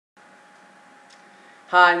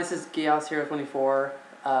Hi, this is Gios24,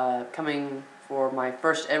 coming for my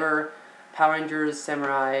first ever Power Rangers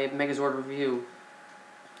Samurai Megazord review.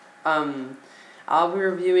 I'll be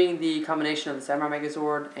reviewing the combination of the Samurai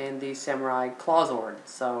Megazord and the Samurai Clawzord,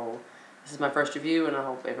 so this is my first review and I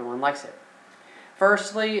hope everyone likes it.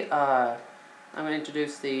 Firstly, I'm going to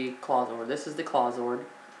introduce the Clawzord. This is the Clawzord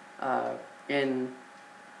in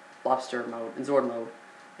Lobster mode, in Zord mode,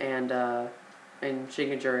 and in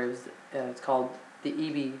Shinkanjura it's called the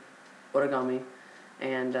Eevee origami,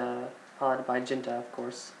 and highlighted by Jinta, of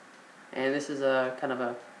course. And this is a kind of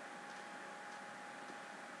a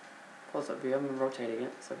close-up view. I'm rotating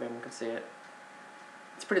it so everyone can see it.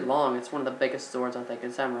 It's pretty long. It's one of the biggest Zords, I think,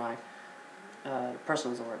 in Samurai,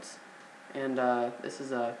 personal Zords. And this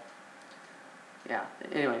is a, yeah,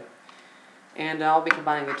 anyway. And I'll be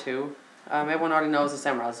combining the two. Everyone already knows the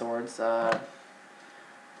Samurai Zords.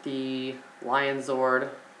 The Lion Zord,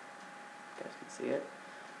 you guys can see it.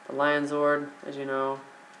 The Lion Zord, as you know,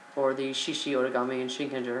 or the Shishi origami in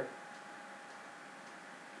Shinkanjura.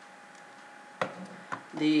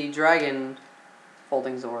 The Dragon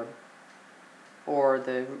folding Zord, or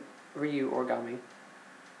the Ryu origami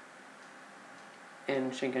in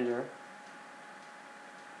Shinkanjura.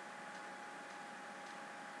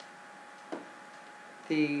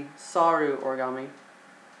 The Saru origami,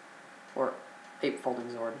 or ape folding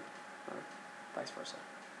Zord, or vice versa.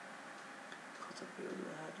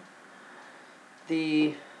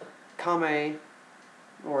 The Kame,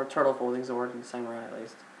 or turtle folding Zord in Samurai at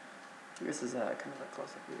least. This is kind of a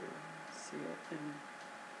close-up view. See it? And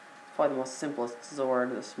it's probably the most simplest Zord,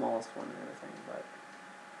 the smallest one and everything, but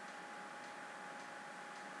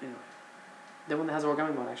anyway. The one that has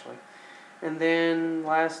origami mode, actually. And then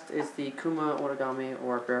last is the Kuma origami,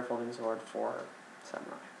 or bear folding Zord for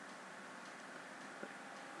Samurai.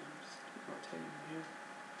 I'm just rotating here.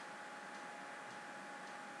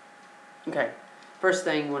 Okay, first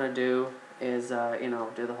thing you want to do is,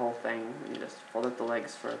 do the whole thing. You just fold up the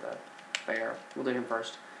legs for the bear. We'll do him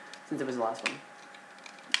first, since it was the last one.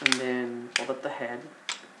 And then fold up the head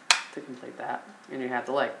to complete that, and you have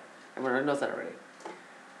the leg. Everyone knows that already.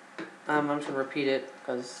 I'm just going to repeat it,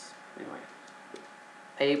 because, anyway.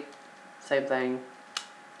 Ape, same thing.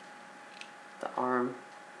 The arm.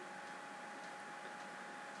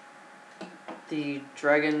 The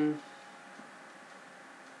dragon.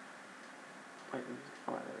 Wait,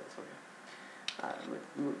 oh, there it is, okay.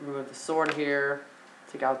 Remove the sword here.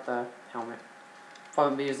 Take out the helmet.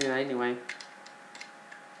 Probably be using that anyway.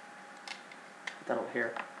 Put that over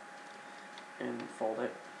here. And fold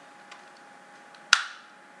it.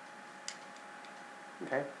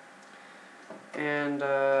 Okay. And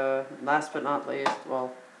last but not least,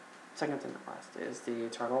 well, second to last is the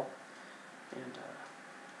turtle. And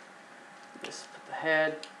just put the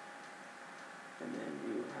head, and then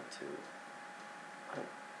you have to,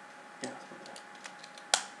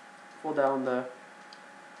 pull down the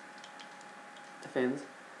fins,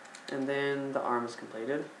 and then the arm is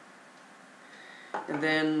completed. And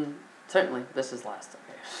then, certainly, this is last,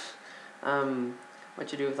 okay.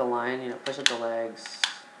 What you do with the lion, push up the legs,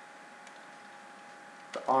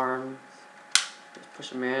 the arms, just push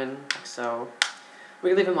them in, like so. We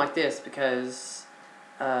can leave him like this because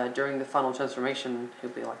during the final transformation, he'll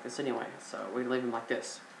be like this anyway, so we can leave him like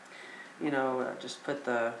this. Just put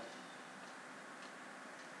the,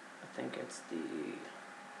 I think it's the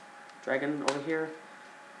dragon over here.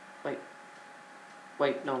 Wait,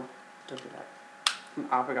 no, don't do that.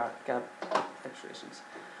 I forgot, got extras.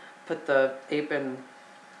 Put the ape and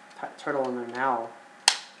turtle in there now,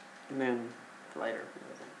 and then later.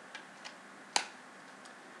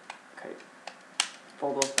 Okay,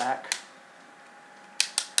 fold those back.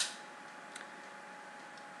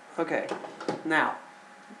 Okay, now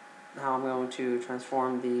I'm going to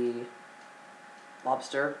transform the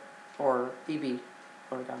lobster, or Eevee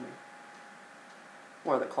origami,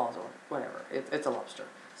 or the Clawzord, whatever. It's a lobster,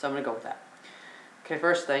 so I'm going to go with that. Okay,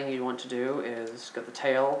 first thing you want to do is get the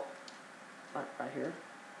tail, right here,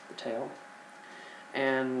 the tail,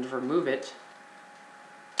 and remove it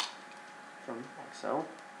from like so.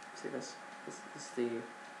 See this? This is the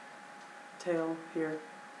tail here.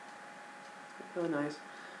 Really nice.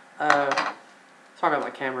 Sorry about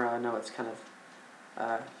my camera. I know it's kind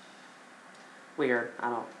of weird.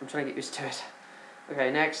 I'm trying to get used to it.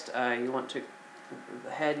 Okay, next you want to remove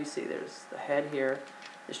the head. You see there's the head here.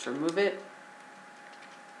 Just remove it.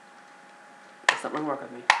 It's not going to work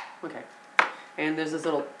with me. Okay. And there's these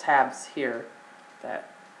little tabs here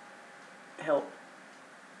that help.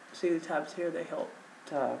 See the tabs here? They help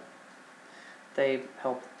the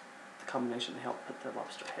combination. They help put the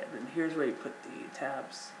lobster head. And here's where you put the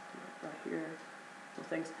tabs. Right here. those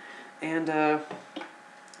things. And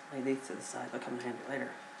lay these to the side. They'll come in handy later.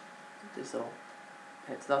 These little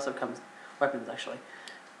heads. It also comes weapons actually.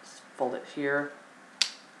 Just fold it here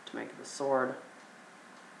to make the sword.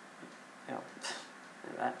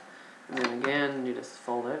 Like that. And then again, you just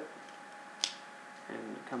fold it, and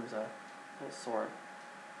it comes a little sword.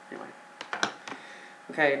 Anyway.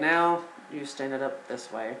 Okay, now you stand it up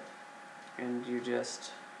this way, and you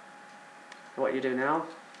just, what you do now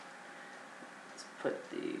is put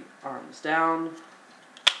the arms down,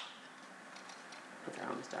 put the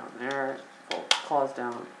arms down there, fold the claws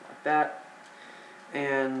down like that,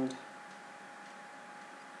 and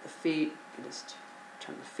the feet, you just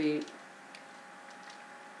turn the feet,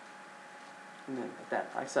 and then like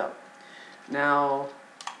that, like so. Now,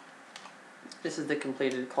 this is the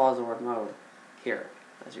completed Clawzord mode here.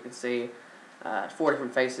 As you can see, 4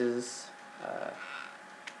 different faces.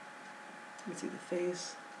 You can see the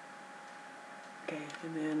face. Okay,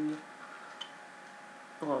 and then,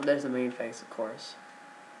 well, there's the main face, of course.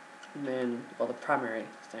 And then, well, the primary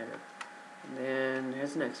standard. And then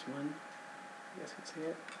here's the next one. You guys can see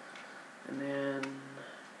it. And then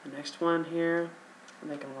the next one here. I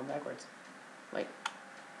think I'm going backwards. Wait,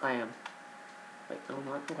 I am. Wait, no, I'm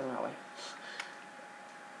not. I'm going that way.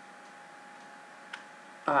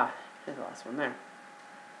 Ah, here's the last one there.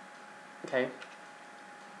 Okay.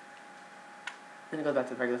 And it goes back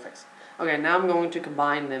to the regular face. Okay, now I'm going to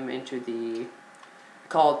combine them into the, I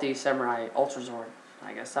call it the Samurai Ultrazord,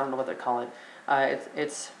 I guess. I don't know what they call it.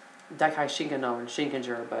 It's Daikai Shinkano and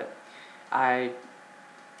Shinkenger, but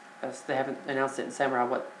they haven't announced it in Samurai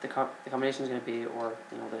what the combination is going to be, or,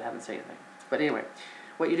 you know, they haven't said anything. But anyway,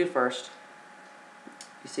 what you do first,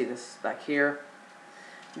 you see this back here,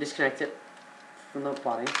 you disconnect it from the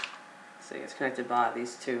body. See, it's connected by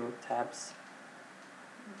these 2 tabs.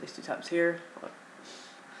 These 2 tabs here,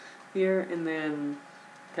 and then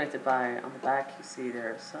connected by on the back. You see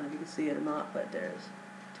there's, I don't know if you can see it or not, but there's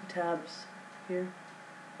 2 tabs here.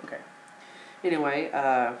 Okay. Anyway,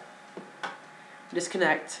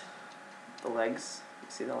 disconnect the legs. You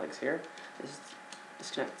see the legs here. Just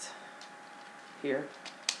disconnect here,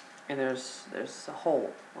 and there's a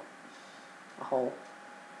hole.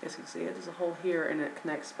 As you can see it, there's a hole here, and it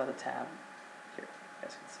connects by the tab here.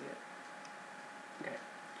 As you can see it. Okay.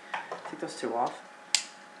 Take those 2 off.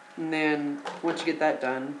 And then, once you get that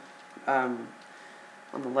done, on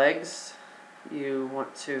the legs, you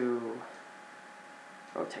want to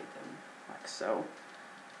rotate them like so.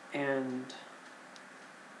 And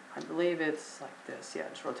I believe it's like this. Yeah,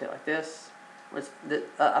 just rotate like this. I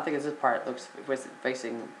think it's this part looks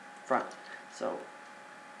facing front. So,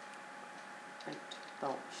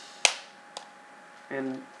 don't.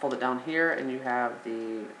 And fold it down here, and you have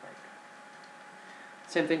the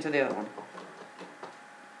same thing to the other one.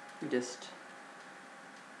 You just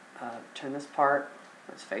turn this part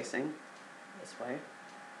where it's facing this way,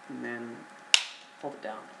 and then fold it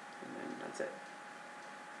down, and then that's it.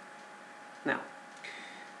 Now,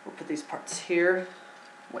 we'll put these parts here.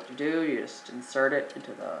 What you do, you just insert it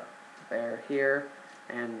into the bear here,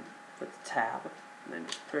 and put the tab, and then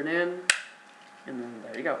just put it in, and then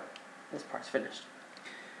there you go. This part's finished.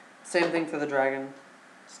 Same thing for the dragon.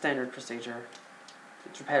 Standard procedure.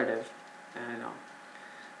 It's repetitive, and I know.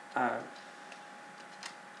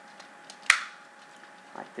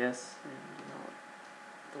 Like this, and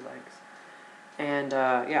the legs. And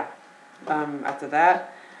yeah. After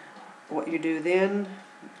that, what you do then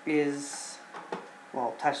is,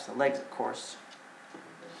 well, attach the legs, of course.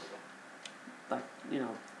 Like,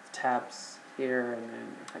 tabs here, and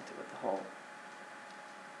then connect it with the hole.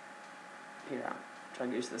 Here, I'm trying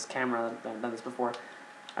to use this camera. I've done this before.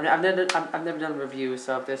 I've never done a review,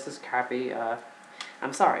 so if this is crappy,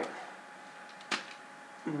 I'm sorry.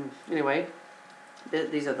 Anyway,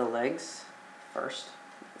 these are the legs first.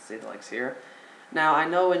 Let's see the legs here. Now, I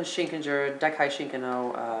know in Shinkenger, Daikai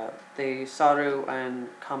Shinkano, the Saru and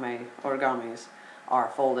Kame origamis are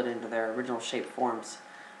folded into their original shape forms,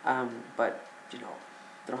 but, they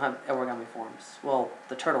don't have origami forms. Well,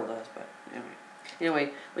 the turtle does, but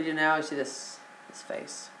anyway, what you do now, you see this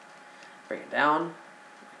face. Bring it down,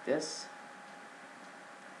 like this,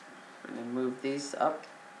 and then move these up,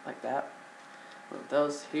 like that. Move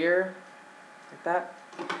those here, like that.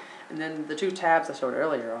 And then the 2 tabs I showed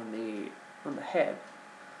earlier on the head.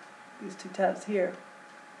 These 2 tabs here.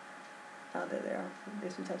 Oh, there they are.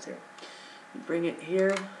 These 2 tabs here. You bring it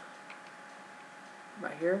here,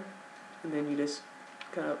 right here, and then you just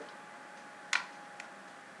kind of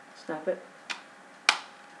snap it.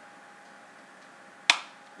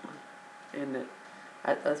 And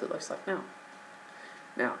that's what it looks like now.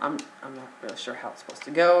 Now, I'm not really sure how it's supposed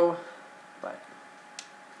to go, but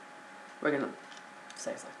We're gonna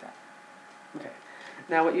say it's like that. Okay.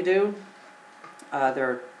 Now what you do, there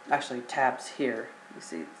are actually tabs here. You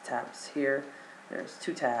see the tabs here. There's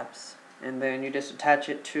 2 tabs, and then you just attach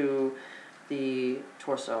it to the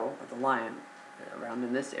torso of the lion around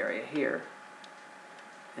in this area here,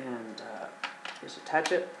 and just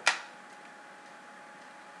attach it,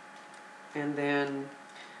 and then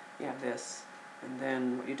you have this. And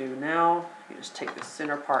then what you do now, you just take the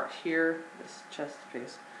center part here, this chest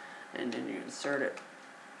piece, and then you insert it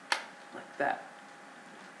like that.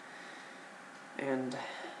 And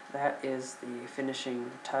that is the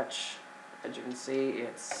finishing touch. As you can see,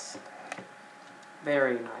 it's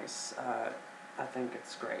very nice. I think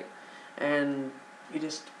it's great. And you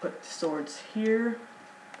just put the swords here,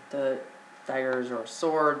 the daggers or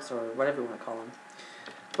swords or whatever you want to call them,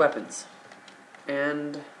 weapons.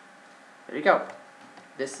 And there you go.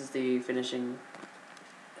 This is the finishing.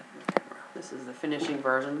 This is the finishing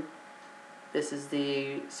version. This is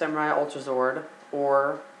the Samurai Ultra Zord,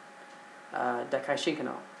 or Dekai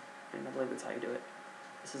Shinkano, and I believe that's how you do it.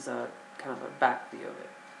 This is a kind of a back view of it.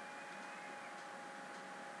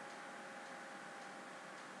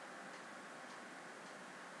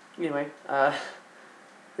 Anyway,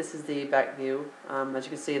 this is the back view. As you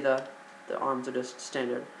can see, the arms are just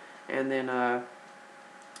standard, and then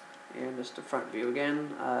and just the front view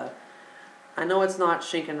again. I know it's not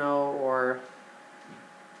Shinkano or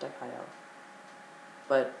Dakayo,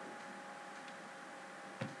 but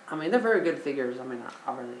I mean, they're very good figures. I mean,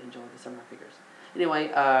 I really enjoy the samurai figures. Anyway,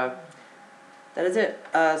 that is it.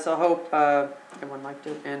 So I hope everyone liked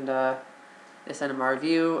it, and they sent in my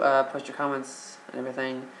review. Post your comments and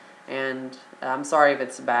everything. And I'm sorry if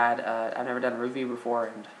it's bad. I've never done a review before,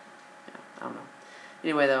 and yeah, I don't know.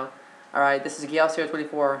 Anyway, though, alright, this is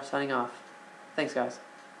Gialcio24 signing off. Thanks, guys.